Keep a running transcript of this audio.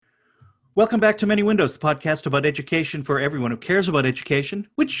Welcome back to Many Windows, the podcast about education for everyone who cares about education,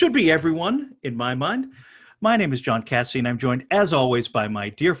 which should be everyone, in my mind. My name is John Cassie, and I'm joined, as always, by my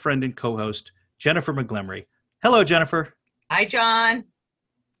dear friend and co-host, Jennifer McGlemery. Hello, Jennifer. Hi, John.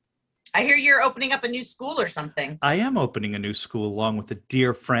 I hear you're opening up a new school or something. I am opening a new school along with a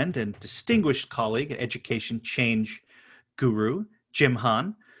dear friend and distinguished colleague, education change guru, Jim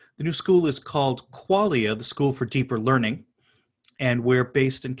Hahn. The new school is called Qualia, the School for Deeper Learning. And we're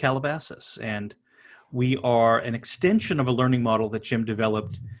based in Calabasas, and we are an extension of a learning model that Jim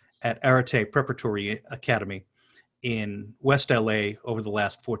developed at Arete Preparatory Academy in West LA over the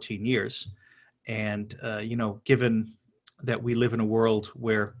last 14 years. And, given that we live in a world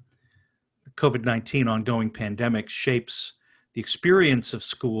where the COVID-19 ongoing pandemic shapes the experience of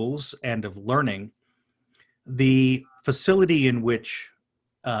schools and of learning, the facility in which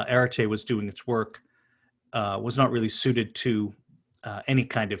Arete was doing its work was not really suited to any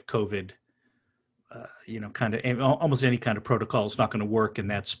kind of COVID, almost any kind of protocol is not going to work in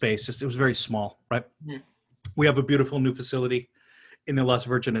that space. It was very small, right? Mm-hmm. We have a beautiful new facility in the Las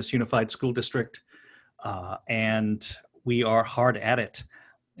Virgenes Unified School District, and we are hard at it.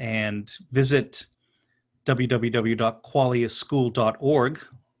 And visit www.qualiaschool.org,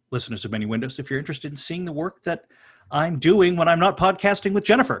 listeners of Many Windows, if you're interested in seeing the work that I'm doing when I'm not podcasting with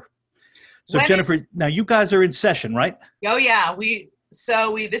Jennifer. So Jennifer, now you guys are in session, right? Oh yeah,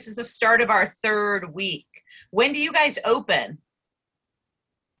 this is the start of our third week. When do you guys open?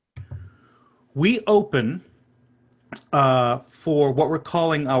 We open for what we're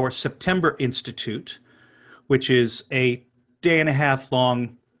calling our September Institute, which is a day and a half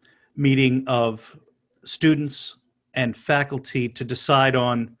long meeting of students and faculty to decide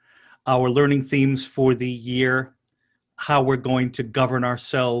on our learning themes for the year, how we're going to govern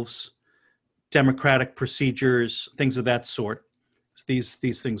ourselves, democratic procedures, things of that sort.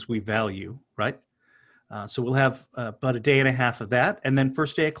 These things we value, right? So we'll have about a day and a half of that. And then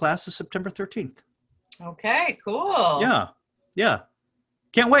first day of class is September 13th. Okay, cool. Yeah.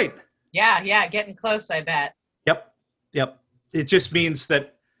 Can't wait. Yeah, getting close, I bet. Yep. It just means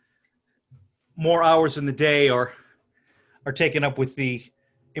that more hours in the day are taken up with the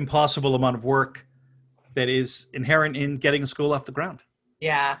impossible amount of work that is inherent in getting a school off the ground.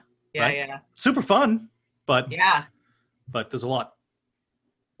 Yeah. Right? Yeah. Super fun, but there's a lot.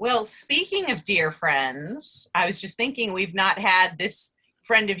 Well, speaking of dear friends, I was just thinking we've not had this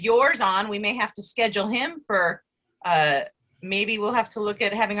friend of yours on. We may have to schedule him for, maybe we'll have to look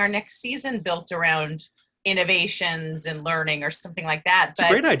at having our next season built around innovations and learning or something like that. It's a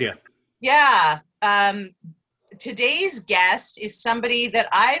great idea. Yeah. Today's guest is somebody that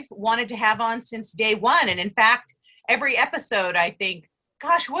I've wanted to have on since day one. And in fact, every episode I think,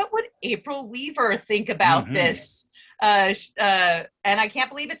 gosh, what would April Weaver think about this? And I can't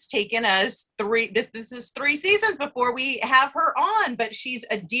believe it's taken us this is 3 seasons before we have her on, but she's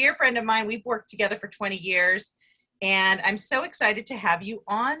a dear friend of mine. We've worked together for 20 years, and I'm so excited to have you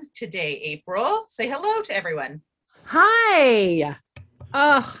on today, April. Say hello to everyone. Hi.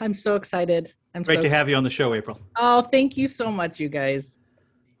 Oh, I'm so excited. Great to have you on the show, April. Oh, thank you so much, you guys.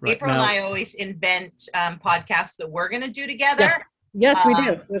 Right. April and I always invent podcasts that we're going to do together. Yeah. Yes, we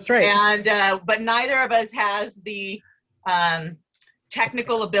do. That's right. And but neither of us has the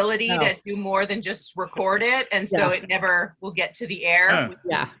technical ability to do more than just record it, and so it never will get to the air.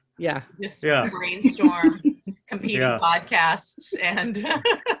 Just brainstorm competing podcasts and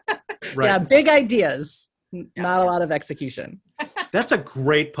big ideas, not a lot of execution. That's a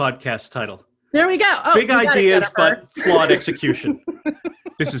great podcast title. There we go. Oh, big ideas but flawed execution.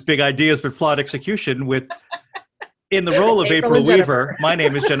 This is Big Ideas but Flawed Execution with, in the role of April Weaver, my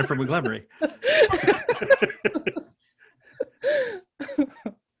name is Jennifer McGlemery.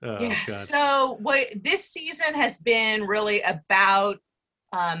 God. So this season has been really about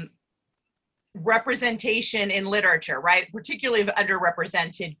representation in literature, right? Particularly of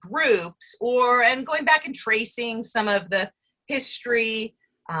underrepresented groups, and going back and tracing some of the history,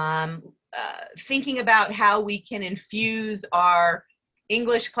 thinking about how we can infuse our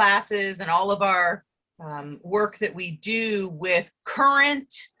English classes and all of our work that we do with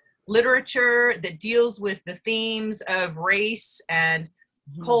current literature that deals with the themes of race and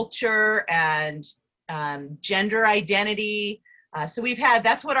culture and gender identity. So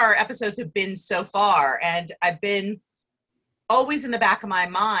that's what our episodes have been so far. And I've been always in the back of my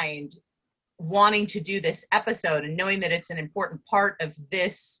mind wanting to do this episode and knowing that it's an important part of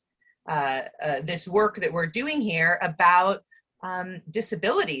this work that we're doing here about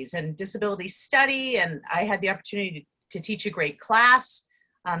disabilities and disability study. And I had the opportunity to teach a great class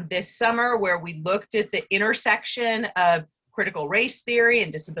this summer where we looked at the intersection of critical race theory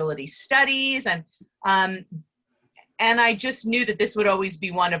and disability studies. And I just knew that this would always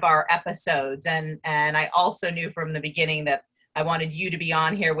be one of our episodes. And I also knew from the beginning that I wanted you to be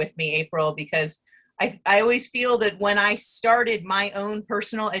on here with me, April, because I always feel that when I started my own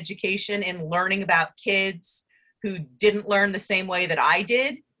personal education in learning about kids who didn't learn the same way that I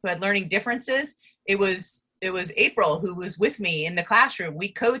did, who had learning differences, it was April who was with me in the classroom. We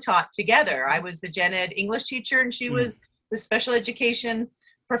co-taught together. I was the gen ed English teacher, and she was the special education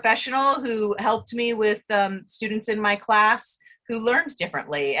professional who helped me with students in my class who learned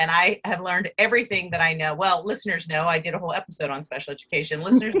differently. And I have learned everything that I know. Well, listeners know I did a whole episode on special education.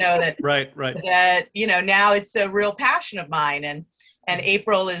 Listeners know that right. That now it's a real passion of mine, and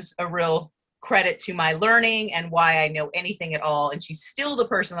April is a real credit to my learning and why I know anything at all. And she's still the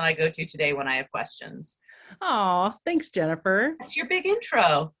person that I go to today when I have questions. Oh, thanks, Jennifer. That's your big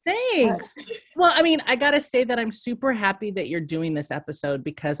intro. Thanks. Well, I mean, I got to say that I'm super happy that you're doing this episode,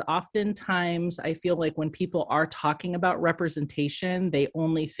 because oftentimes I feel like when people are talking about representation, they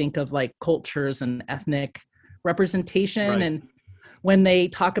only think of like cultures and ethnic representation. Right. And when they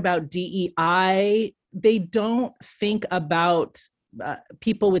talk about DEI, they don't think about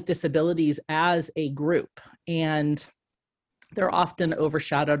people with disabilities as a group. And they're often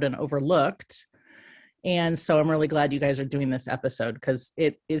overshadowed and overlooked. And so I'm really glad you guys are doing this episode, because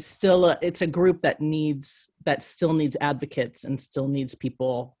it is still it's a group that still needs advocates and still needs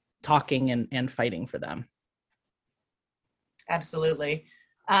people talking and fighting for them. Absolutely.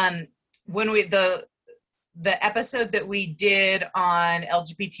 When the episode that we did on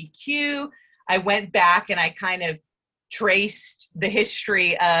LGBTQ, I went back and I kind of traced the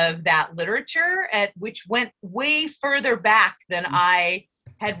history of that literature, which went way further back than I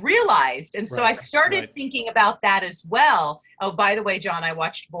had realized. And so I started thinking about that as well. Oh, by the way, John, I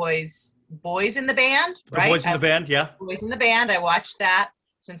watched Boys in the Band, right? Boys in the Band, yeah. Boys in the Band. I watched that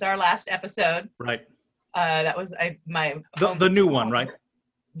since our last episode. Right. That was the new one, right?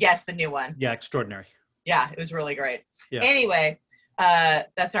 Yes, the new one. Yeah, extraordinary. Yeah, it was really great. Yeah. Anyway,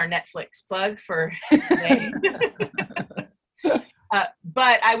 that's our Netflix plug for today.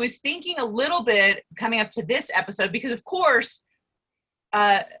 But I was thinking a little bit coming up to this episode, because of course,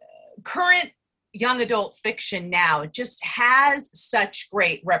 current young adult fiction now just has such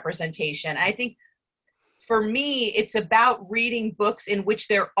great representation. I think for me, it's about reading books in which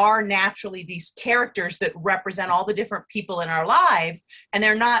there are naturally these characters that represent all the different people in our lives, and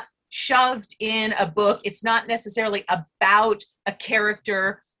they're not shoved in a book. It's not necessarily about a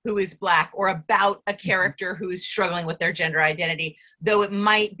character who is Black or about a character who is struggling with their gender identity, though it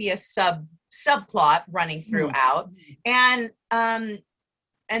might be a subplot running throughout. And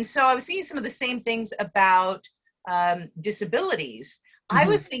so I was seeing some of the same things about disabilities. I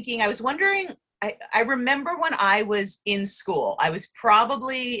was wondering, I remember when I was in school, I was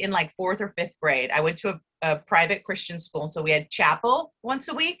probably in like 4th or 5th grade. I went to a private Christian school, so we had chapel once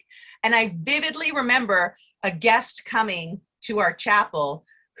a week. And I vividly remember a guest coming to our chapel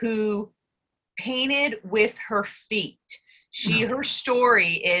who painted with her feet. Her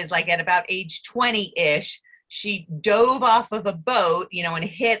story is like at about age 20-ish, she dove off of a boat, and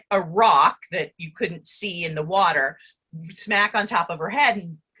hit a rock that you couldn't see in the water, smack on top of her head,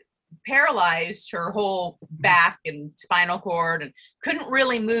 and paralyzed her whole back and spinal cord, and couldn't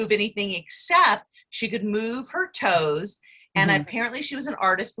really move anything except she could move her toes. And apparently she was an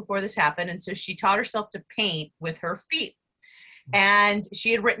artist before this happened. And so she taught herself to paint with her feet. And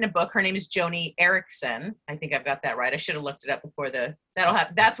she had written a book. Her name is Joni Eareckson. I think I've got that right. I should have looked it up before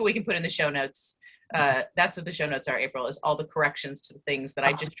that's what we can put in the show notes. That's what the show notes are, April, is all the corrections to the things that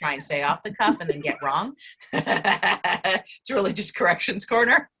I just try and say off the cuff and then get wrong. It's really just corrections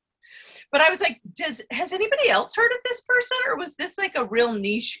corner. But I was like, has anybody else heard of this person, or was this like a real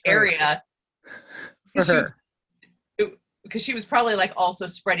niche area for her? Because she was probably like also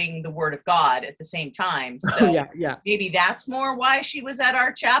spreading the word of God at the same time. So yeah. Maybe that's more why she was at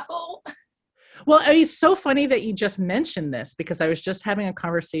our chapel. Well, it's so funny that you just mentioned this, because I was just having a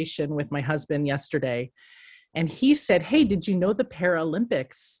conversation with my husband yesterday, and he said, hey, did you know the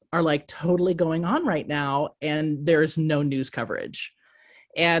Paralympics are like totally going on right now and there's no news coverage?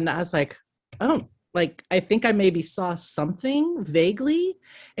 And I was like, oh, like, I think I maybe saw something vaguely.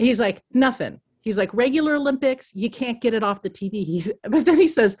 And he's like, nothing. He's like, regular Olympics, you can't get it off the TV. But then he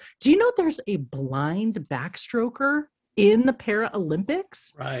says, do you know there's a blind backstroker in the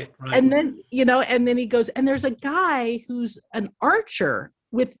Paralympics? Right. And then, and then he goes, and there's a guy who's an archer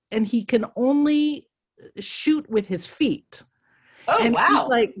and he can only shoot with his feet. Oh, and wow. He's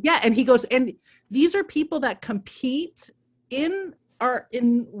like, yeah. And he goes, and these are people that compete in are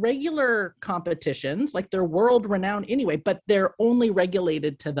in regular competitions, like they're world renowned anyway, but they're only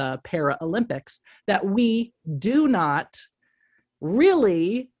regulated to the Paralympics, that we do not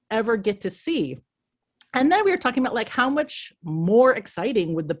really ever get to see. And then we were talking about like how much more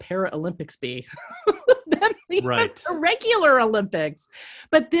exciting would the Paralympics be than Right. the regular Olympics.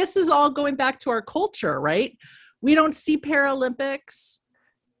 But this is all going back to our culture, right? We don't see Paralympics.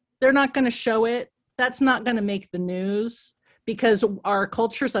 They're not going to show it. That's not going to make the news because our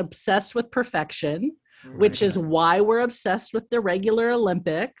culture's obsessed with perfection, which is why we're obsessed with the regular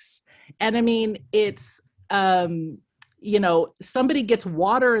Olympics. And I mean, it's, you know, somebody gets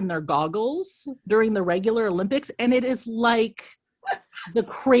water in their goggles during the regular Olympics, and it is like the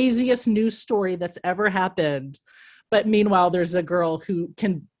craziest news story that's ever happened. But meanwhile, there's a girl who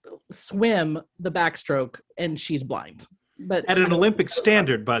can swim the backstroke and she's blind. But At an Olympic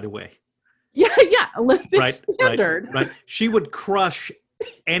standard, by the way. yeah, Olympic Right, standard. right. She would crush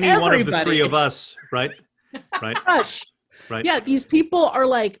any one of the Everybody. three of us, right? Right, Gosh. right, Yeah, these people are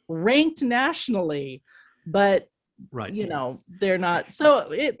like ranked nationally, but right. you know, they're not.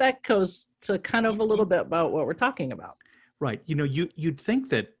 So that goes to kind of a little bit about what we're talking about. Right. You know, you'd think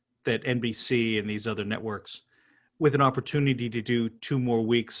that NBC and these other networks, with an opportunity to do 2 more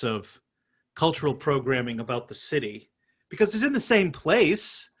weeks of cultural programming about the city, because it's in the same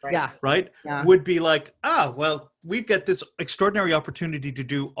place, Right. Yeah. right? Yeah. Would be like, well, we've got this extraordinary opportunity to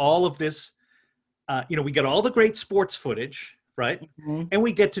do all of this. You know, we get all the great sports footage, right? Mhm. And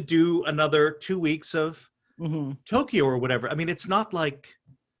we get to do another 2 weeks of Mhm. Tokyo or whatever. I mean, it's not like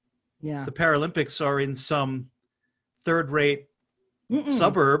Yeah. the Paralympics are in some third-rate Mm-mm.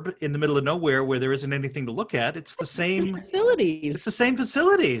 suburb in the middle of nowhere where there isn't anything to look at. It's the same. Facilities. It's the same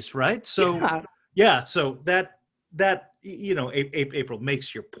facilities, right? So Yeah. so that you know, April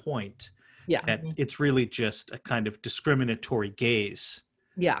makes your point Yeah. that it's really just a kind of discriminatory gaze,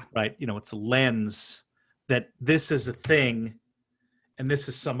 Yeah. right? You know, it's a lens that this is a thing and this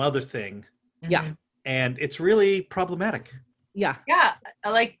is some other thing, Yeah. Mhm. and it's really problematic. Yeah. Yeah.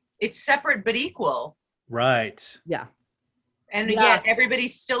 Like it's separate but equal. Right. Yeah. And Yeah. yet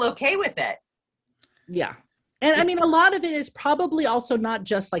everybody's still okay with it. Yeah. And I mean, a lot of it is probably also not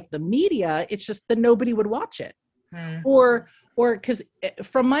just like the media. It's just that nobody would watch it. Hmm. Or because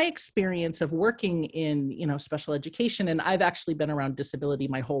from my experience of working in, you know, special education, and I've actually been around disability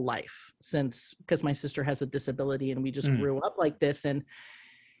my whole life since, because my sister has a disability and we just Mm. grew up like this, and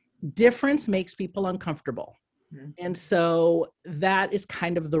difference makes people uncomfortable. Mm. And so that is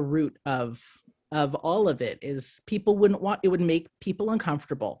kind of the root of all of it, is people wouldn't want, it would make people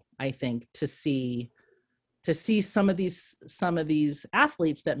uncomfortable, I think, to see some of these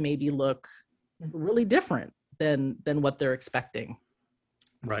athletes that maybe look really different than what they're expecting.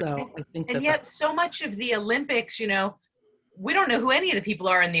 Right. So I think And yet so much of the Olympics, you know, we don't know who any of the people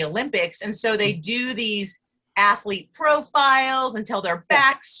are in the Olympics. And so they do these athlete profiles and tell their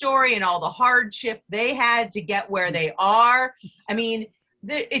backstory and all the hardship they had to get where they are. I mean,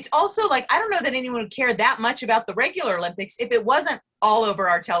 it's also like, I don't know that anyone would care that much about the regular Olympics if it wasn't all over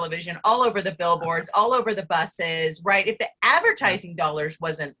our television, all over the billboards, all over the buses, right? If the advertising dollars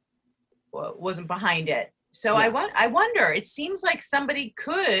wasn't behind it. So Yeah. I wonder, it seems like somebody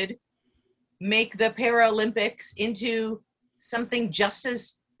could make the Paralympics into something just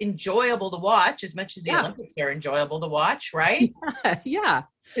as enjoyable to watch as much as the Yeah. Olympics are enjoyable to watch, right? yeah.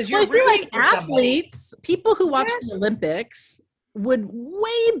 Because Well, you're I feel rooting like for somebody. athletes, people who watch the Olympics would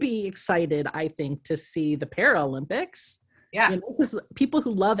way be excited, I think, to see the Paralympics. Yeah, You know, because people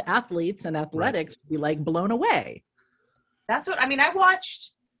who love athletes and athletics would be like blown away. that's what I mean. I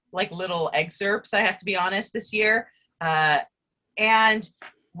watched like little excerpts, I have to be honest, this year. And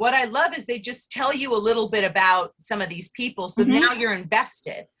what I love is they just tell you a little bit about some of these people. So Mhm. now you're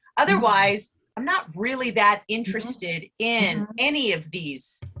invested. Otherwise, I'm not really that interested in Mhm. any of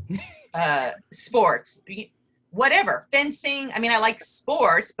these sports. Whatever, fencing. I mean, I like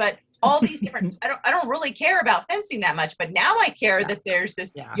sports, but all these different, I don't really care about fencing that much, but now I care that there's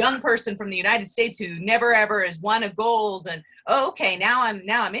this Yeah. young person from the United States who never ever has won a gold, and okay, now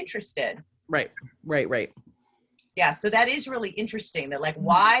I'm interested. Right. Yeah, so that is really interesting that like,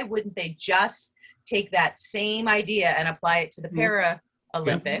 why wouldn't they just take that same idea and apply it to the Paralympics?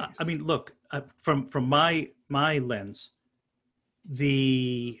 Yeah, I mean, look, from my lens,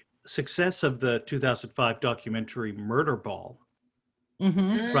 the success of the 2005 documentary Murder Ball,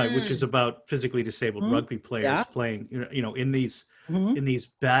 Mm-hmm. right, which is about physically disabled Mhm. rugby players Yeah. playing, you know, in these Mm-hmm.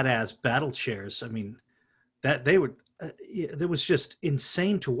 badass battle chairs. I mean, that they would, that was just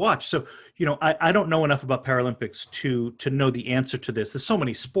insane to watch. So, you know, I don't know enough about Paralympics to know the answer to this. There's so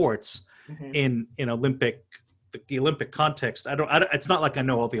many sports Mhm. in Olympic the Olympic context, I don't, it's not like I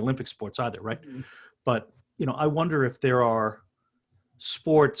know all the Olympic sports either, right? Mhm. But, I wonder if there are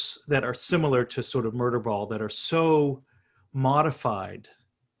sports that are similar to sort of murder ball that are so modified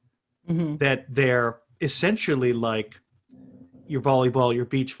Mhm. that they're essentially like your volleyball, your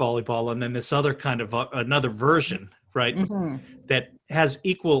beach volleyball, and then this other kind of another version, right? Mhm. That has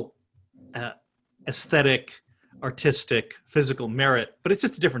equal aesthetic, artistic, physical merit, but it's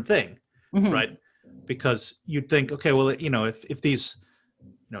just a different thing, Mhm. right? Because you'd think, okay, well, if these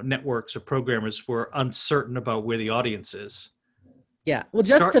networks or programmers were uncertain about where the audience is, Yeah. Well,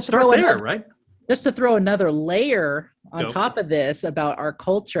 start there, right? Just to throw another layer on Go. top of this about our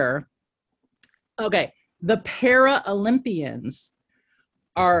culture. Okay, the Paralympians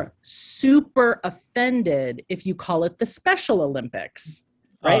are super offended if you call it the Special Olympics,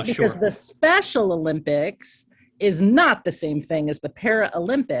 right? Because Sure. the Special Olympics is not the same thing as the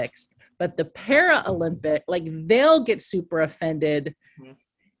Paralympics, but the Paralympic, like they'll get super offended. Mhm.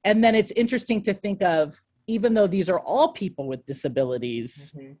 And then it's interesting to think of, even though these are all people with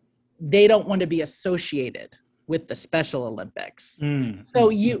disabilities, Mhm. they don't want to be associated with the Special Olympics. Mm. So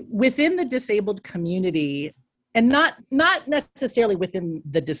you, within the disabled community, and not necessarily within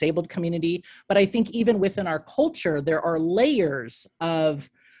the disabled community, but I think even within our culture, there are layers of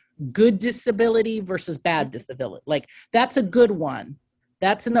good disability versus bad disability. Like that's a good one.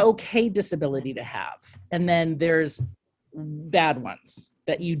 That's an okay disability to have. And then there's bad ones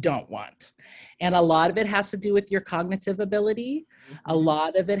that you don't want. And a lot of it has to do with your cognitive ability. A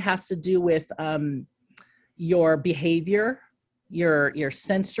lot of it has to do with your behavior, your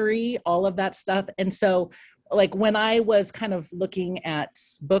sensory, all of that stuff. And so like when I was kind of looking at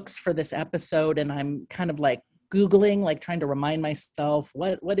books for this episode, and I'm kind of like Googling, like trying to remind myself,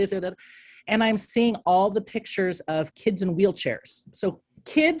 what is it? And I'm seeing all the pictures of kids in wheelchairs. So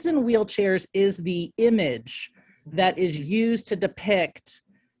kids in wheelchairs is the image that is used to depict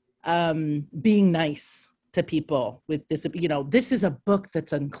being nice to people with this. This is a book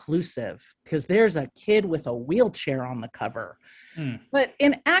that's inclusive because there's a kid with a wheelchair on the cover. But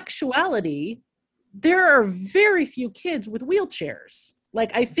in actuality, there are very few kids with wheelchairs.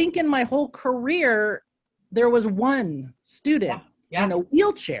 Like I think in my whole career, there was one student in a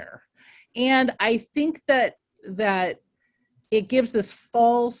wheelchair. And I think that it gives this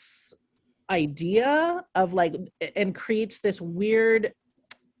false idea of like, and creates this weird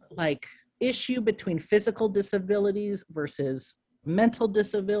like issue between physical disabilities versus mental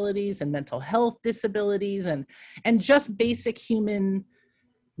disabilities and mental health disabilities and just basic human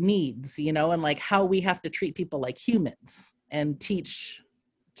needs, and like how we have to treat people like humans and teach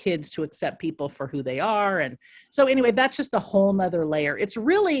kids to accept people for who they are. And so anyway, that's just a whole nother layer. It's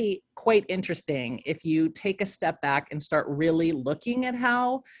really quite interesting if you take a step back and start really looking at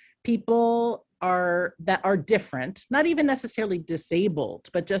how people that are different, not even necessarily disabled,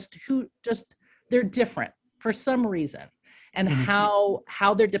 but just they're different for some reason, and how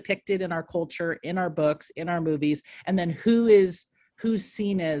they're depicted in our culture, in our books, in our movies, and then who's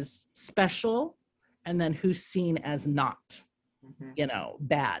seen as special and then who's seen as not,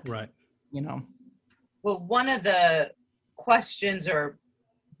 bad. Right. Well, one of the questions or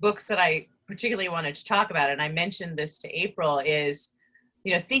books that I particularly wanted to talk about, and I mentioned this to April, is,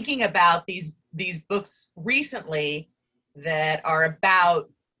 thinking about these books recently that are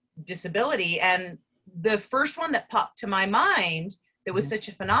about disability. And the first one that popped to my mind that was such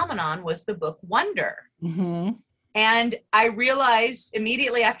a phenomenon was the book Wonder. Mm-hmm. And I realized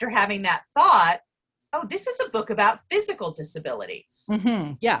immediately after having that thought, oh, this is a book about physical disabilities.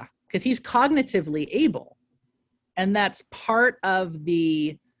 Mm-hmm. Yeah, because he's cognitively able. And that's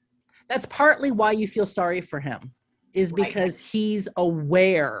partly why you feel sorry for him, is because he's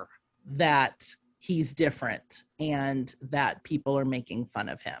aware that he's different and that people are making fun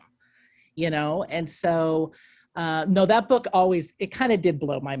of him, And so, no, that book it kind of did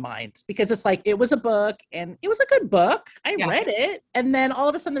blow my mind, because it's like, it was a book and it was a good book. I read it. And then all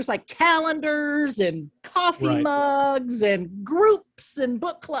of a sudden there's like calendars and coffee mugs and groups and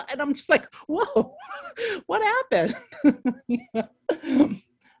book club. And I'm just like, whoa, what happened?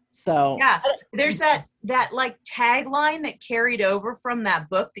 So there's that like tagline that carried over from that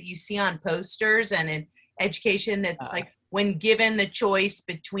book that you see on posters and in education. That's like, when given the choice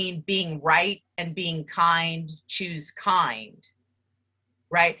between being right and being kind, choose kind.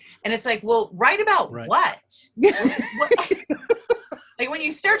 Right. And it's like, well, right about what? Like when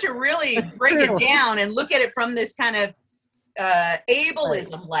you start to really break it down and look at it from this kind of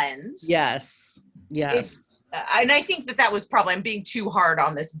ableism lens. Yes. And I think that was probably, I'm being too hard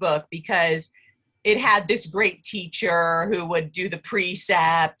on this book, because it had this great teacher who would do the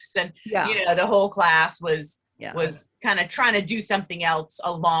precepts, and the whole class was was kind of trying to do something else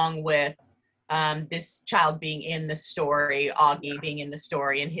along with this child being in the story, Augie being in the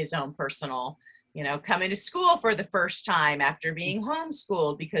story, and his own personal, coming to school for the first time after being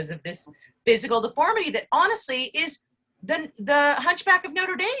homeschooled because of this physical deformity that honestly is the Hunchback of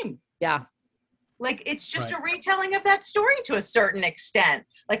Notre Dame. Yeah. Like, it's just a retelling of that story to a certain extent.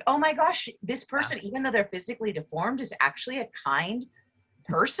 Like, oh my gosh, this person, even though they're physically deformed, is actually a kind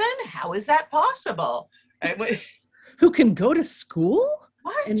person? How is that possible? Right? Who can go to school?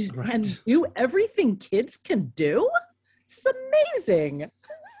 What? And do everything kids can do? It's amazing.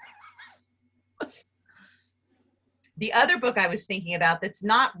 The other book I was thinking about that's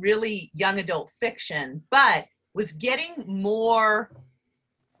not really young adult fiction, but was getting more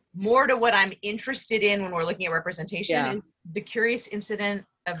to what I'm interested in when we're looking at representation is The Curious Incident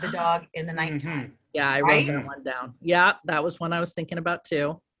of the Dog in the Nighttime. Yeah, I wrote that one down. Yeah, that was one I was thinking about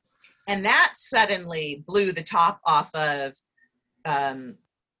too. And that suddenly blew the top off of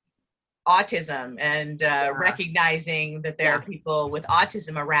autism and recognizing that there are people with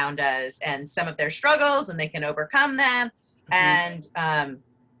autism around us and some of their struggles, and they can overcome them. And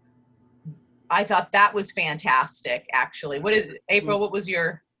I thought that was fantastic, actually. April, what was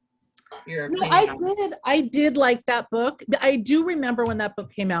your opinion? I did like that book. I do remember when that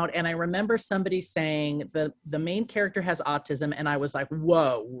book came out, and I remember somebody saying the main character has autism, and I was like,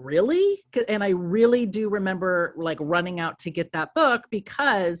 whoa, really? And I really do remember like running out to get that book,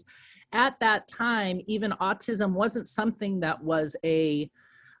 because at that time, even autism wasn't something that was a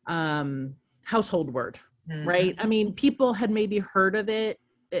household word, right? I mean, people had maybe heard of it,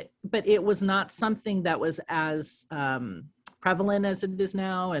 but it was not something that was as prevalent as it is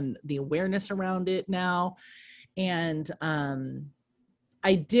now, and the awareness around it now. And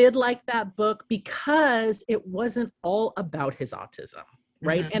I did like that book because it wasn't all about his autism,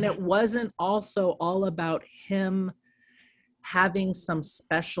 right? And it wasn't also all about him having some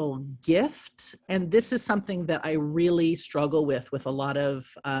special gift. And this is something that I really struggle with a lot of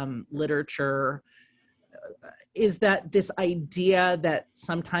literature, is that this idea that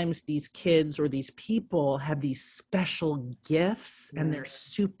sometimes these kids or these people have these special gifts and they're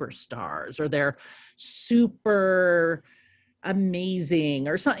superstars, or they're super amazing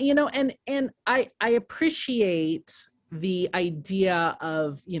or something, and I appreciate the idea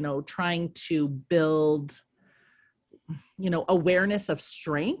of, trying to build, awareness of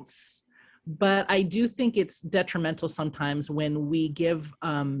strengths. But I do think it's detrimental sometimes when we give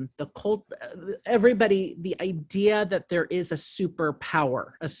everybody the idea that there is a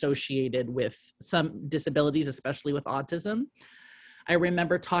superpower associated with some disabilities, especially with autism. I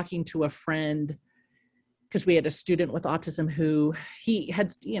remember talking to a friend, because we had a student with autism who he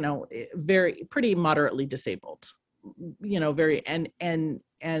had, pretty moderately disabled,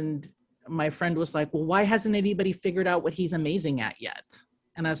 and my friend was like, well, why hasn't anybody figured out what he's amazing at yet?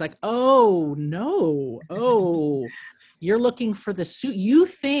 And I was like, oh, no. Oh, you're looking for the suit. You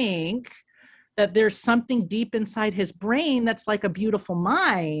think that there's something deep inside his brain that's like a beautiful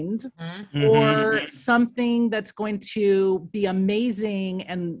mind, or something that's going to be amazing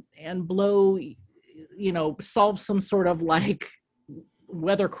and blow, solve some sort of like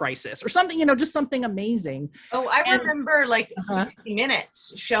weather crisis or something, just something amazing. Oh, I remember 60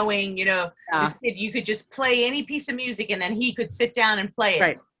 Minutes showing, this kid, you could just play any piece of music and then he could sit down and play it.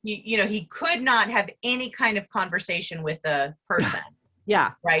 Right. He could not have any kind of conversation with a person.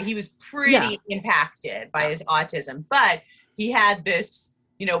 Yeah. Right. He was pretty impacted by his autism, but he had this,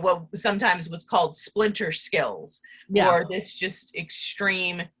 what sometimes was called splinter skills, or this just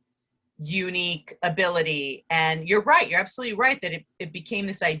extreme unique ability. And you're right, you're absolutely right that it became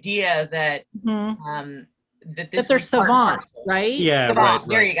this idea that that they're savant, right? Yeah, savant. right.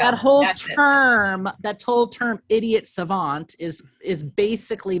 There you go. That whole term idiot savant is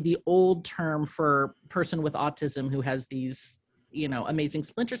basically the old term for person with autism who has these amazing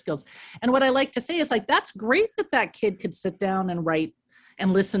splinter skills. And what I like to say is like, that's great that kid could sit down and write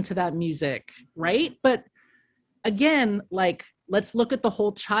and listen to that music, right? But again, like, let's look at the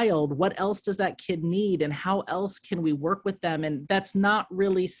whole child. What else does that kid need, and how else can we work with them? And that's not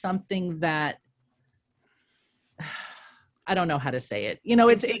really something that, I don't know how to say it.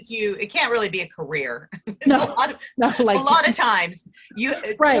 It can't really be a career. No, a lot of times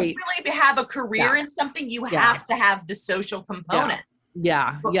to really have a career in something, you have to have the social component.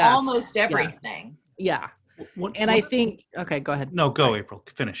 Almost everything. Yeah. I think, okay, go ahead. No, go, April,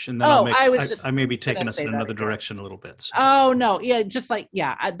 finish. And then I may be taking us in another direction a little bit. So. Oh, no. Yeah. Just like,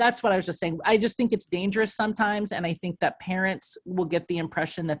 that's what I was just saying. I just think it's dangerous sometimes. And I think that parents will get the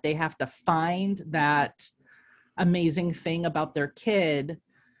impression that they have to find that amazing thing about their kid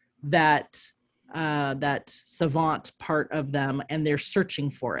that that savant part of them, and they're searching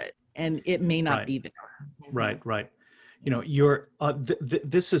for it, and it may not Right. be there. Right.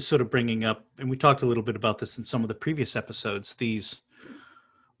 This is sort of bringing up, and we talked a little bit about this in some of the previous episodes, these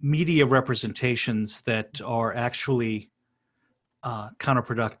media representations that are actually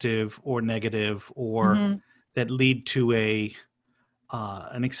counterproductive or negative, or Mhm. that lead to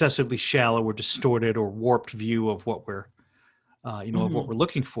an excessively shallow or distorted or warped view of what we're of what we're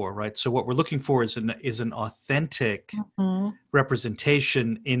looking for, right? So what we're looking for is an authentic Mhm.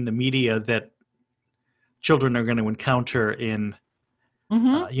 representation in the media that children are going to encounter in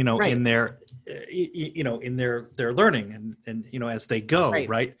Mhm. Right. in their in their learning and as they go, Right.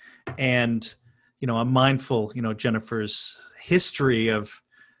 right? And I'm mindful, Jennifer's history of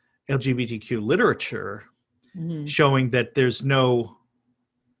LGBTQ literature Mhm. showing that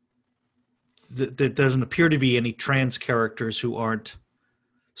there doesn't appear to be any trans characters who aren't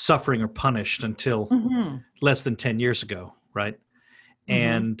suffering or punished until Mhm. less than 10 years ago, right? Mhm.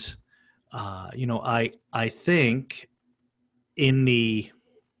 And I think in the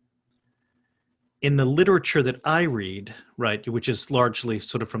literature that I read, right, which is largely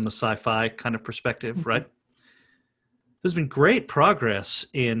sort of from the sci-fi kind of perspective, right, there's been great progress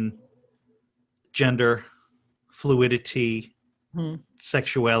in gender fluidity, Mhm.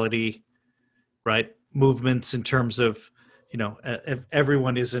 sexuality, right, movements in terms of if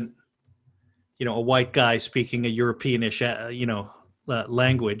everyone isn't a white guy speaking a Europeanish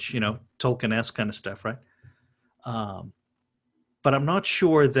language, Tolkien-esque kind of stuff, right? But I'm not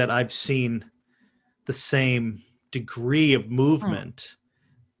sure that I've seen the same degree of Mhm. movement,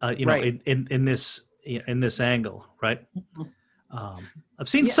 Right. in this angle, right? Mhm. I've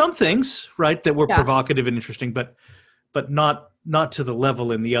seen Yeah. some things, right, that were Yeah. provocative and interesting, but not to the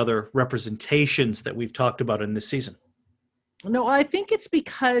level in the other representations that we've talked about in this season. No, I think it's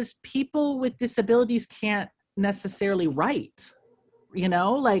because people with disabilities can't necessarily write,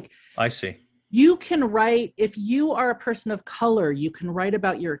 like I see. you can write, if you are a person of color, you can write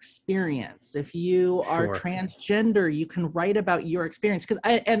about your experience. If you are Sure. transgender, you can write about your experience.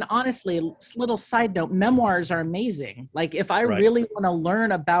 And honestly, little side note, memoirs are amazing. Like if I Right. really want to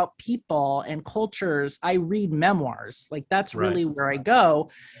learn about people and cultures, I read memoirs. Like that's Right. really where I go.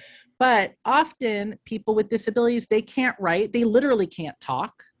 But often people with disabilities, they can't write. They literally can't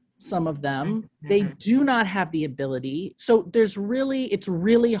talk. Some of them, they do not have the ability. So it's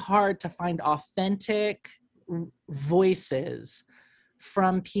really hard to find authentic voices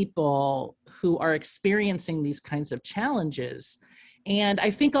from people who are experiencing these kinds of challenges. And I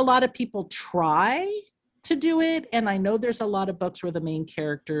think a lot of people try to do it. And I know there's a lot of books where the main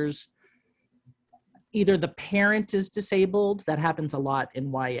characters, either the parent is disabled. That happens a lot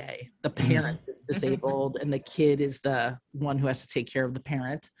in YA. The parent is disabled and the kid is the one who has to take care of the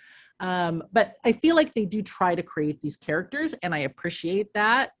parent. But I feel like they do try to create these characters, and I appreciate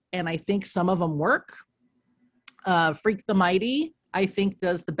that. And I think some of them work. Freak the Mighty, I think,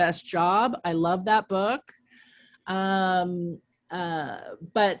 does the best job. I love that book. But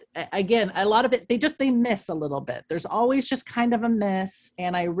again, a lot of it, they miss a little bit. There's always just kind of a miss.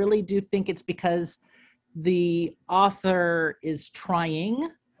 And I really do think it's because the author is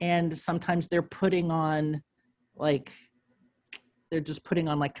trying, and sometimes they're putting on like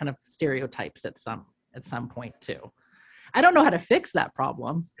kind of stereotypes at some point too. I don't know how to fix that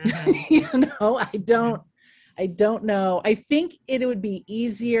problem. I don't know. I think it would be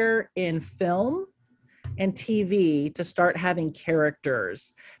easier in film and TV to start having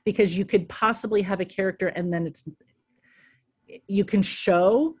characters, because you could possibly have a character and then you can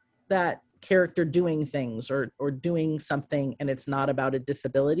show that character doing things or doing something, and it's not about a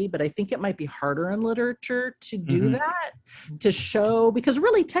disability. But I think it might be harder in literature to do that, to show, because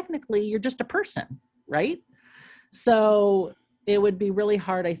really technically you're just a person, right? So it would be really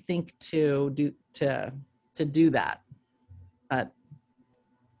hard, I think, to do that. But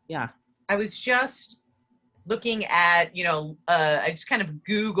yeah. I was just looking at, I just kind of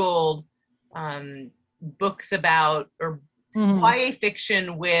Googled books about or YA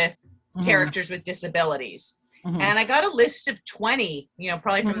fiction with characters with disabilities. And I got a list of 20,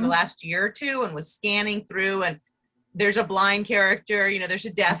 probably from the last year or two, and was scanning through, and there's a blind character, there's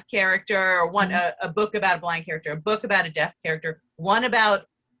a deaf character, or a book about a blind character, a book about a deaf character, one about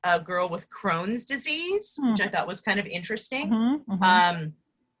a girl with Crohn's disease, which I thought was kind of interesting.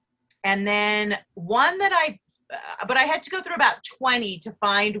 And then one that but I had to go through about 20 to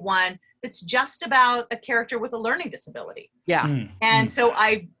find one that's just about a character with a learning disability. Yeah. And so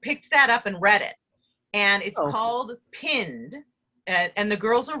I picked that up and read it. And it's called Pinned. And the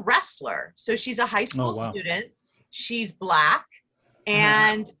girl's a wrestler. So she's a high school student. She's Black.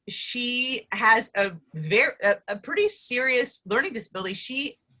 and she has a pretty serious learning disability.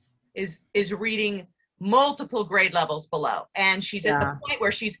 She is reading multiple grade levels below, and she's at the point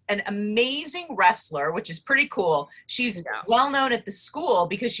where she's an amazing wrestler, which is pretty cool. She's well known at the school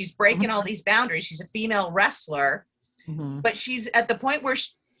because she's breaking all these boundaries. She's a female wrestler, but she's at the point where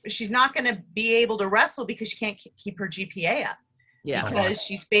she's not going to be able to wrestle because she can't keep her GPA up. Because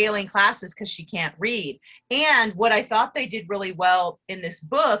she's failing classes because she can't read. And what I thought they did really well in this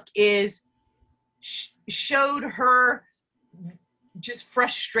book is showed her just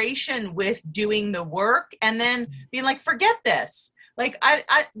frustration with doing the work and then being like, forget this. Like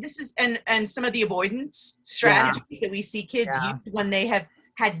this is, and some of the avoidance strategies that we see kids use when they have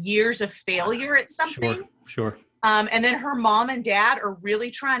had years of failure at something. Sure. And then her mom and dad are really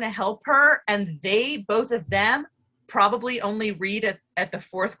trying to help her, and both of them probably only read at the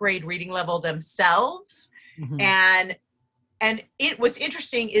 4th grade reading level themselves. And what's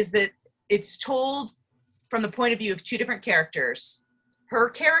interesting is that it's told from the point of view of 2 different characters, her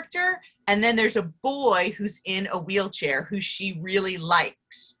character, and then there's a boy who's in a wheelchair who she really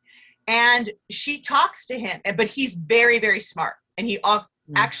likes. And she talks to him, but he's very, very smart. And he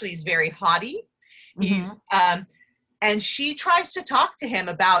actually is very haughty. He's, and she tries to talk to him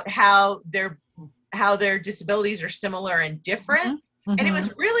about how their disabilities are similar and different. And it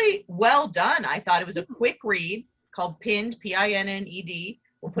was really well done. I thought it was a quick read called Pinned, Pinned.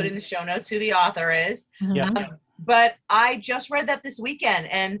 We'll put in the show notes who the author is. But I just read that this weekend,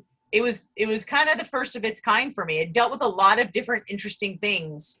 and it was kind of the first of its kind for me. It dealt with a lot of different interesting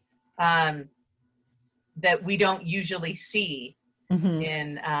things that we don't usually see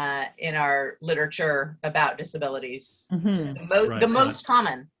in our literature about disabilities. The most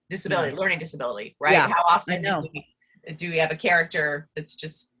common disability, learning disability, right? How often do we have a character that's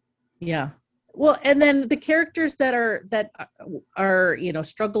just well, and then the characters that are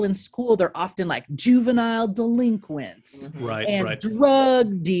struggle in school, they're often like juvenile delinquents and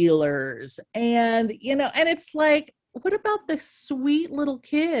drug dealers, and and it's like, what about the sweet little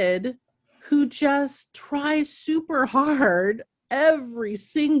kid who just tries super hard every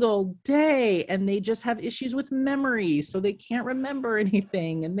single day, and they just have issues with memory, so they can't remember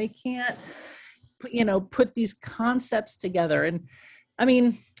anything, and they can't put these concepts together. And I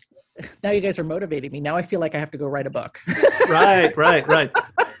mean, now you guys are motivating me. Now I feel like I have to go write a book. Right.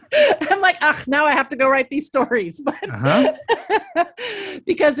 I'm like, now I have to go write these stories. But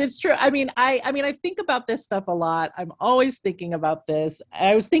because it's true. I mean, I think about this stuff a lot. I'm always thinking about this.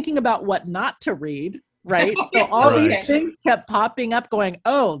 I was thinking about what not to read. Right. So all these things kept popping up going,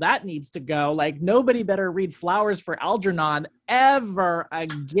 oh, that needs to go. Like, nobody better read Flowers for Algernon ever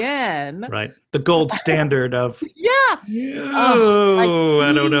again. Right. The gold standard of.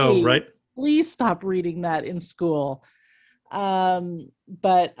 I don't know. Right. Please stop reading that in school.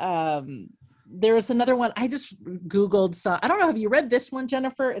 But there was another one. I just Googled some. I don't know. Have you read this one,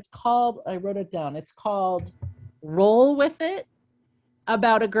 Jennifer? It's called, I wrote it down. It's called Roll With It.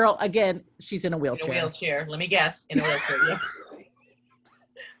 About a girl, again, she's in a wheelchair. In a wheelchair. Let me guess. In a wheelchair,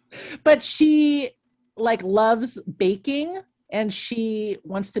 But she loves baking, and she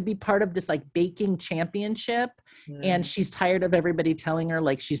wants to be part of this baking championship. And she's tired of everybody telling her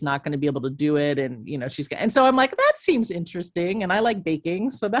she's not going to be able to do it. And, and so I'm like, that seems interesting. And I like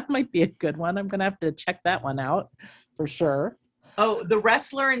baking, so that might be a good one. I'm going to have to check that one out for sure. Oh, the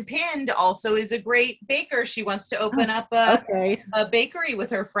wrestler in Pinned also is a great baker. She wants to open up a bakery with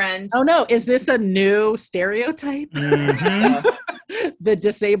her friends. Oh no, is this a new stereotype? The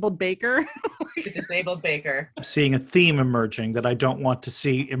disabled baker? The disabled baker. I'm seeing a theme emerging that I don't want to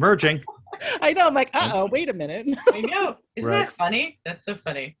see emerging. I know, I'm like, wait a minute. I know. Isn't that funny? That's so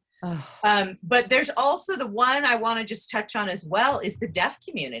funny. But there's also the one I want to just touch on as well is the deaf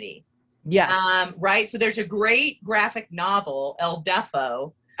community. Yes. Right. So there's a great graphic novel, El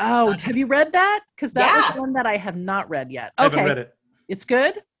Deafo. Oh, have you read that? Because that was one that I have not read yet. Okay. I haven't read it. It's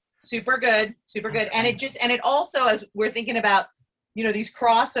good? Super good. Super good. And it also, as we're thinking about, these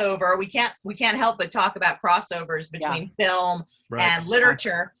crossover, we can't help but talk about crossovers between film and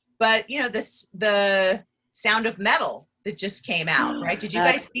literature. But, the Sound of Metal that just came out, right? Did you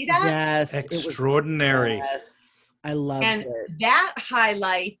guys see that? Yes. Extraordinary. Yes. I loved it. And that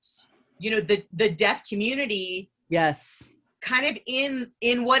highlights the deaf community, yes, kind of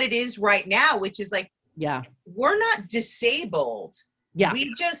in what it is right now, which is we're not disabled.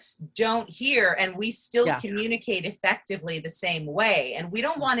 We just don't hear, and we still communicate effectively the same way. And we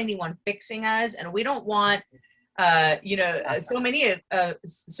don't want anyone fixing us, and we don't want, so many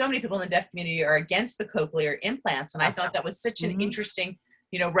people in the deaf community are against the cochlear implants. And I thought that was such an interesting,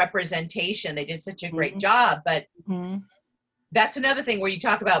 representation. They did such a great job, but that's another thing where you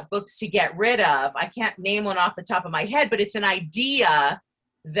talk about books to get rid of. I can't name one off the top of my head, but it's an idea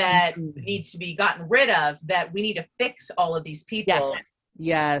that needs to be gotten rid of, that we need to fix all of these people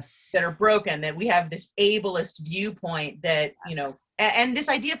yes that are broken, that we have this ableist viewpoint that, you know, and this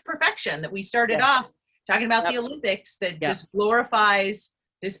idea of perfection that we started off talking about the Olympics, that just glorifies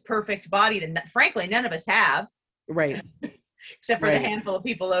this perfect body that frankly none of us have, right, except for the handful of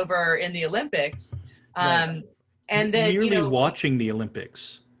people over in the Olympics. And then merely you know, watching the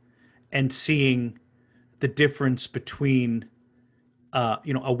Olympics and seeing the difference between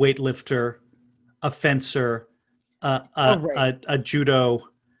you know, a weightlifter, a fencer, a judo,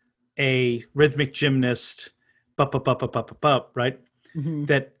 a rhythmic gymnast, right? Mm-hmm.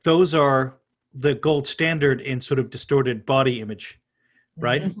 That those are the gold standard in sort of distorted body image,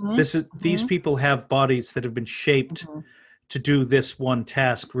 right? Mm-hmm. These people have bodies that have been shaped to do this one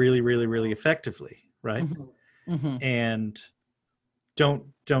task really, really, really effectively, right? And don't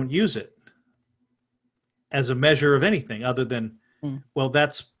use it as a measure of anything other than, well,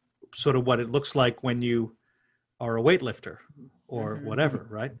 that's sort of what it looks like when you are a weightlifter or whatever,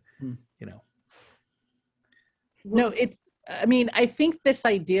 right? You know. No, I mean, I think this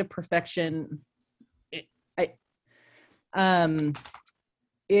idea of perfection, oh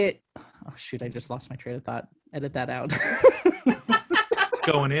shoot, I just lost my train of thought. Edit that out. It's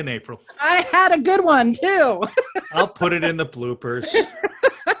going in, April. I had a good one too. I'll put it in the bloopers.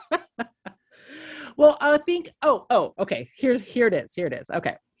 Well, I think, okay. Here it is.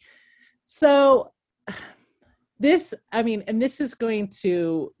 Okay. So this, I mean, and this is going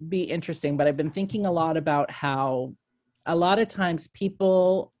to be interesting, but I've been thinking a lot about how a lot of times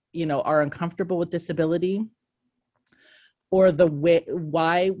people, you know, are uncomfortable with disability, or the way,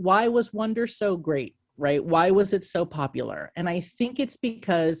 why was Wonder so great, right? Why was it so popular? And I think it's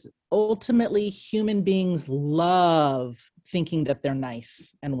because ultimately human beings love thinking that they're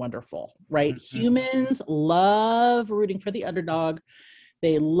nice and wonderful, right? Humans love rooting for the underdog.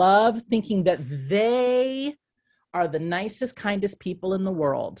 They love thinking that they are the nicest, kindest people in the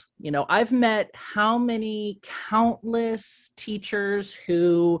world. You know, I've met countless teachers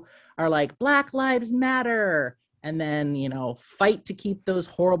who are like, Black Lives Matter, and then, you know, fight to keep those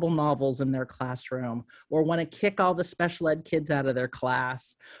horrible novels in their classroom, or want to kick all the special ed kids out of their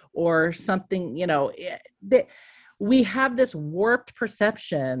class, or something, you know. We have this warped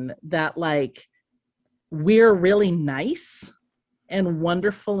perception that, like, we're really nice and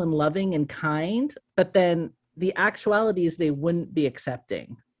wonderful and loving and kind, but then the actuality is they wouldn't be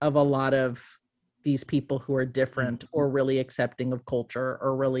accepting of a lot of these people who are different, or really accepting of culture,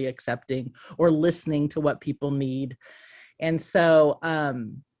 or really accepting or listening to what people need. And so, I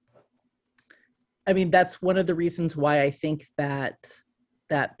mean, that's one of the reasons why I think that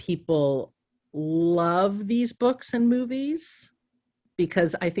people love these books and movies,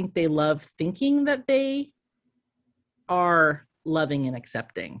 because I think they love thinking that they are loving and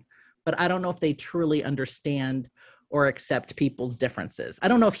accepting, but I don't know if they truly understand or accept people's differences. I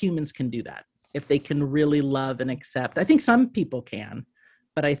don't know if humans can do that, if they can really love and accept. I think some people can,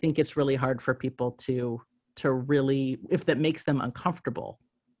 but I think it's really hard for people to really, if that makes them uncomfortable,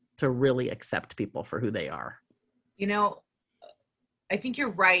 to really accept people for who they are. You know, I think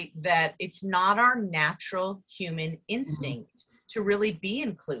you're right that it's not our natural human instinct to really be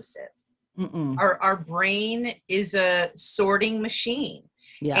inclusive. Our brain is a sorting machine.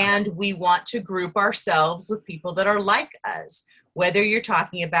 And we want to group ourselves with people that are like us, whether you're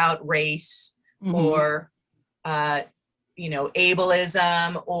talking about race or, you know,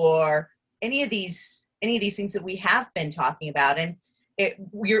 ableism, or any of these things that we have been talking about. And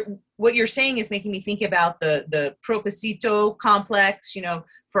what you're saying is making me think about the Proposito complex, you know,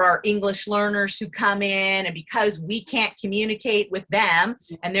 for our English learners who come in, and because we can't communicate with them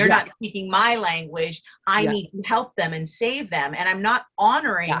and they're not speaking my language, I need to help them and save them. And I'm not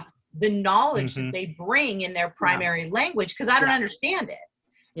honoring the knowledge that they bring in their primary language because I don't understand it.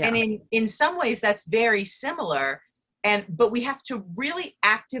 And in some ways that's very similar. But we have to really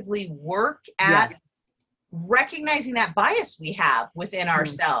actively work at recognizing that bias we have within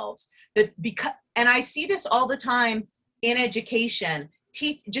ourselves, and I see this all the time in education.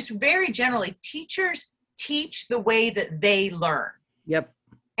 Just very generally, teachers teach the way that they learn.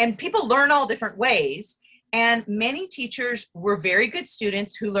 And people learn all different ways. And many teachers were very good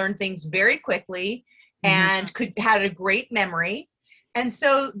students who learned things very quickly and had a great memory. And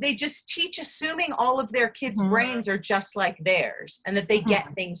so they just teach assuming all of their kids' brains are just like theirs, and that they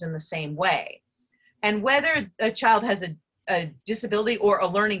get things in the same way. And whether a child has a disability or a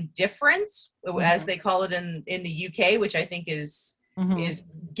learning difference, as they call it in the UK, which I think is is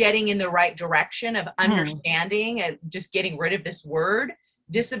getting in the right direction of understanding and just getting rid of this word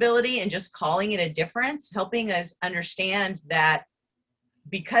disability and just calling it a difference, helping us understand that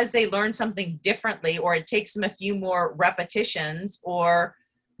because they learn something differently, or it takes them a few more repetitions, or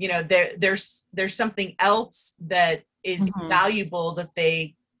there's something else that is valuable that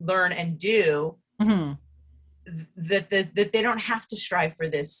they learn and do, that they don't have to strive for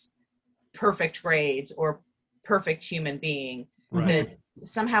this perfect grades or perfect human being. That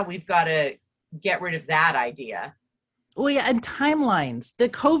somehow we've got to get rid of that idea. Well, yeah, and timelines. The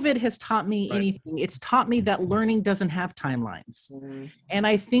COVID has taught me anything. It's taught me that learning doesn't have timelines. And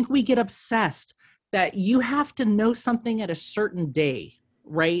I think we get obsessed that you have to know something at a certain day,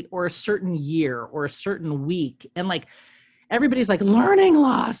 right? Or a certain year or a certain week. And like, everybody's like, learning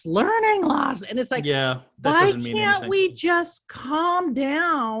loss. And it's like, yeah, why can't we just calm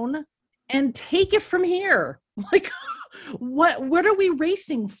down and take it from here? Like, what are we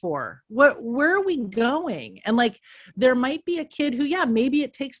racing for? Where are we going? And like, there might be a kid who, maybe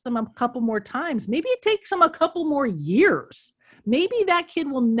it takes them a couple more times. Maybe it takes them a couple more years. Maybe that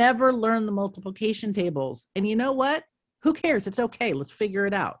kid will never learn the multiplication tables. And you know what? Who cares? It's okay. Let's figure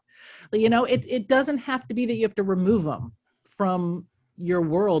it out. It doesn't have to be that you have to remove them from your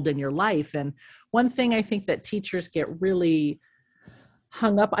world and your life. And one thing I think that teachers get really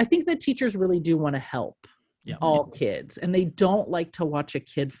hung up, I think that teachers really do want to help all kids, and they don't like to watch a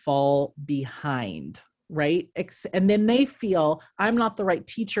kid fall behind, right? And then they feel, I'm not the right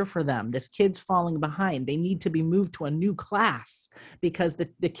teacher for them. This kid's falling behind. They need to be moved to a new class because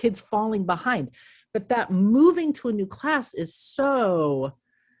the kid's falling behind. But that moving to a new class has so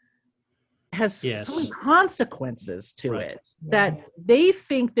many consequences to it that they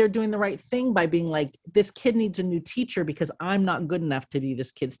think they're doing the right thing by being like, this kid needs a new teacher because I'm not good enough to be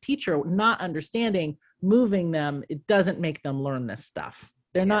this kid's teacher, not understanding moving them, it doesn't make them learn this stuff.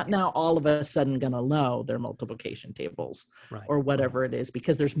 They're not now all of a sudden going to know their multiplication tables or whatever it is,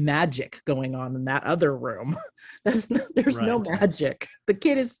 because there's magic going on in that other room. There's no magic. The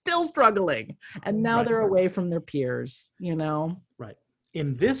kid is still struggling, and now they're away from their peers, Right.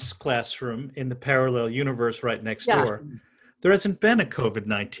 In this classroom, in the parallel universe right next door, there hasn't been a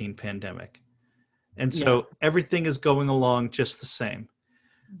COVID-19 pandemic. And so everything is going along just the same.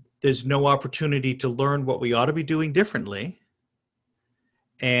 There's no opportunity to learn what we ought to be doing differently.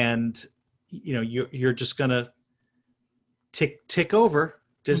 And, you're just going to tick over,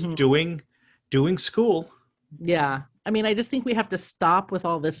 just doing school. Yeah. I mean, I just think we have to stop with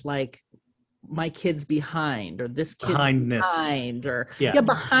all this, like, my kid's behind, or this kid's behind, or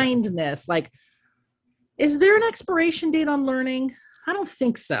behindness. Like, is there an expiration date on learning? I don't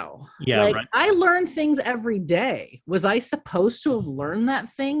think so. I learn things every day. Was I supposed to have learned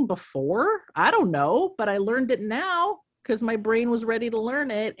that thing before? I don't know, but I learned it now because my brain was ready to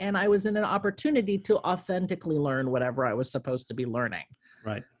learn it, and I was in an opportunity to authentically learn whatever I was supposed to be learning.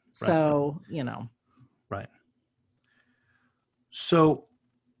 Right. So, Right. So,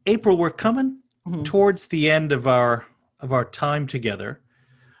 April, we're coming towards the end of our time together.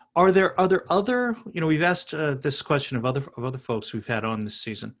 Are there other, we've asked this question of other folks we've had on this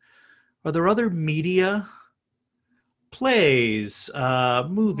season. Are there other media, plays,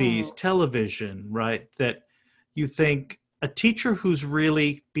 movies, television, right, that you think a teacher who's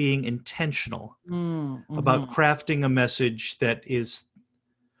really being intentional about crafting a message that is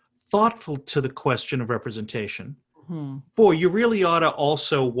thoughtful to the question of representation? Boy, you really ought to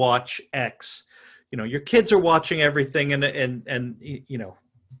also watch X. Your kids are watching everything, and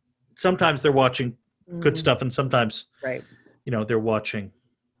sometimes they're watching good stuff, and sometimes they're watching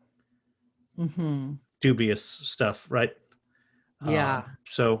dubious stuff, right?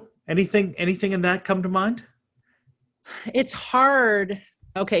 So anything in that come to mind? It's hard.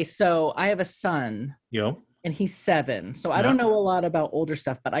 Okay, so I have a son. And he's 7. So I don't know a lot about older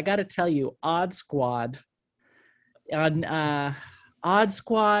stuff, but I got to tell you, Odd Squad. Odd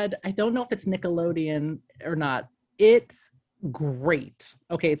Squad, I don't know if it's Nickelodeon or not. It's great.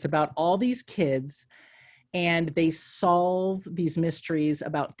 Okay, it's about all these kids, and they solve these mysteries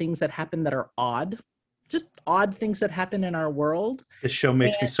about things that happen that are odd. Just odd things that happen in our world. This show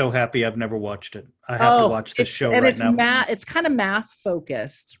makes me so happy. I've never watched it. I have to watch this show right now. It's kind of math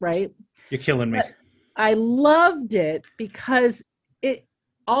focused, right? You're killing me. But I loved it because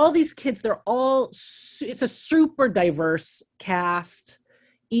all these kids, it's a super diverse cast,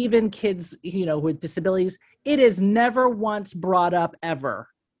 even kids, with disabilities. It is never once brought up ever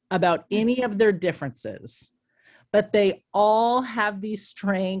about any of their differences, but they all have these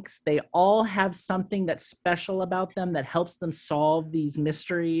strengths. They all have something that's special about them that helps them solve these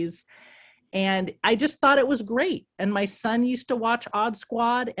mysteries. And I just thought it was great. And my son used to watch Odd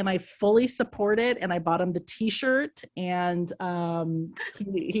Squad, and I fully support it. And I bought him the t-shirt, and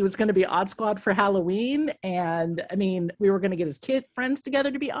he was going to be Odd Squad for Halloween. And I mean, we were going to get his friends together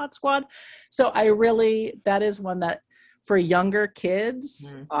to be Odd Squad. So that is one that for younger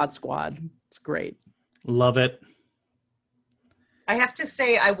kids, Odd Squad, it's great. Love it. I have to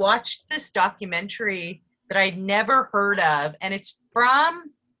say, I watched this documentary that I'd never heard of, and it's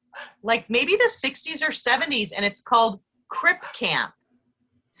from like maybe the 60s or 70s, and it's called Crip Camp,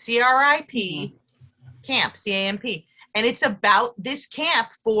 CRIP Camp, CAMP. And it's about this camp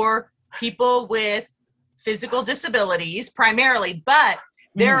for people with physical disabilities primarily, but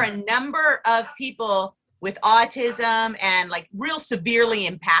there are a number of people with autism and like real severely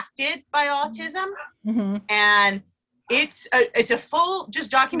impacted by autism. And it's a full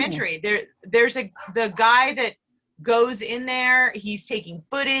just documentary. There's the guy that goes in there, he's taking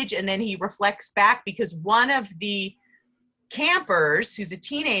footage, and then he reflects back because one of the campers, who's a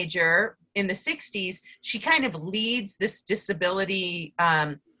teenager in the 60s, she kind of leads this disability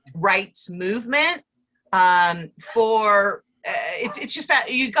rights movement for it's just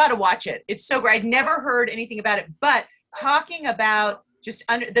that you got to watch it. It's so great. I'd never heard anything about it, but talking about just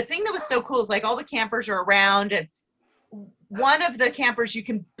the thing that was so cool is like all the campers are around, and one of the campers, you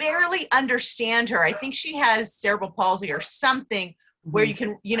can barely understand her. I think she has cerebral palsy or something where you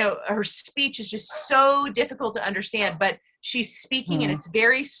can, her speech is just so difficult to understand, but she's speaking and it's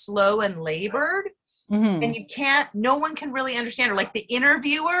very slow and labored. And no one can really understand her. Like the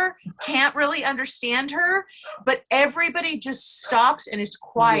interviewer can't really understand her, but everybody just stops and is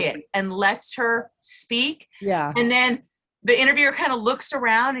quiet and lets her speak. Yeah. And then the interviewer kind of looks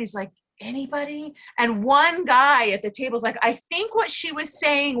around and he's like, anybody? And one guy at the table is like, I think what she was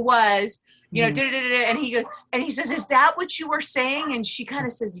saying was, and he goes, and he says, is that what you were saying? And she kind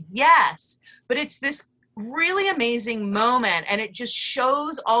of says, yes. But it's this really amazing moment, and it just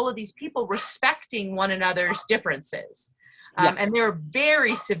shows all of these people respecting one another's differences. And they're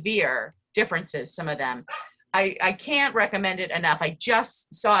very severe differences, some of them. I can't recommend it enough. I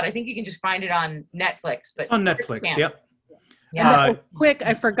just saw it. I think you can just find it on Netflix. But on Netflix, yep. Yeah. Quick,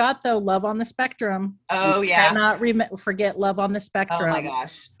 I forgot though, Love on the Spectrum. Oh, yeah. Cannot forget Love on the Spectrum. Oh my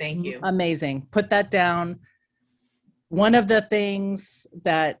gosh, thank you. Amazing. Put that down. One of the things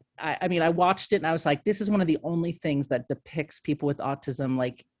that I watched it and I was like, this is one of the only things that depicts people with autism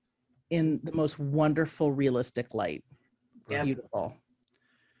like in the most wonderful, realistic light. Yeah. Beautiful.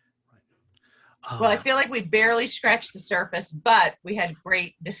 Well, I feel like we barely scratched the surface, but we had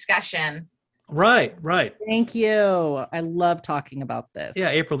great discussion. Right. Thank you. I love talking about this. Yeah,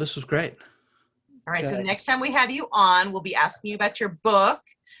 April, this was great. All right. Good. So the next time we have you on, we'll be asking you about your book.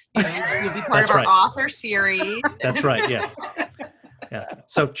 You'll be part of our author series. That's right. Yeah. Yeah.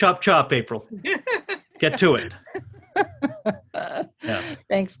 So chop, April. Get to it. Yeah.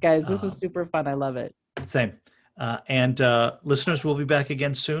 Thanks, guys. This was super fun. I love it. Same. And listeners, we'll be back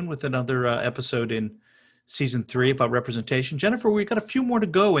again soon with another episode in season 3 about representation. Jennifer, we've got a few more to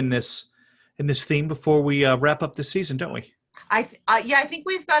go in this theme before we wrap up this season, don't we? I think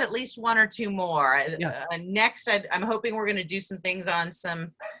we've got at least one or two more. Next, I'm hoping we're going to do some things on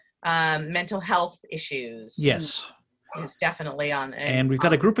some mental health issues. Yes. It's definitely on. And we've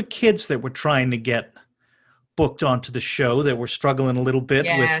got a group of kids that we're trying to get booked onto the show that we're struggling a little bit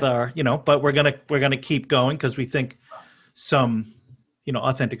with our, but we're gonna keep going because we think some,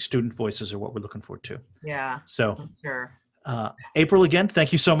 authentic student voices are what we're looking for too. Yeah. So, sure. April, again,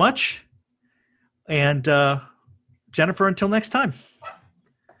 thank you so much. And Jennifer, until next time.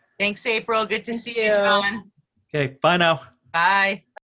 Thanks, April. Good to see you, John. Okay, bye now. Bye.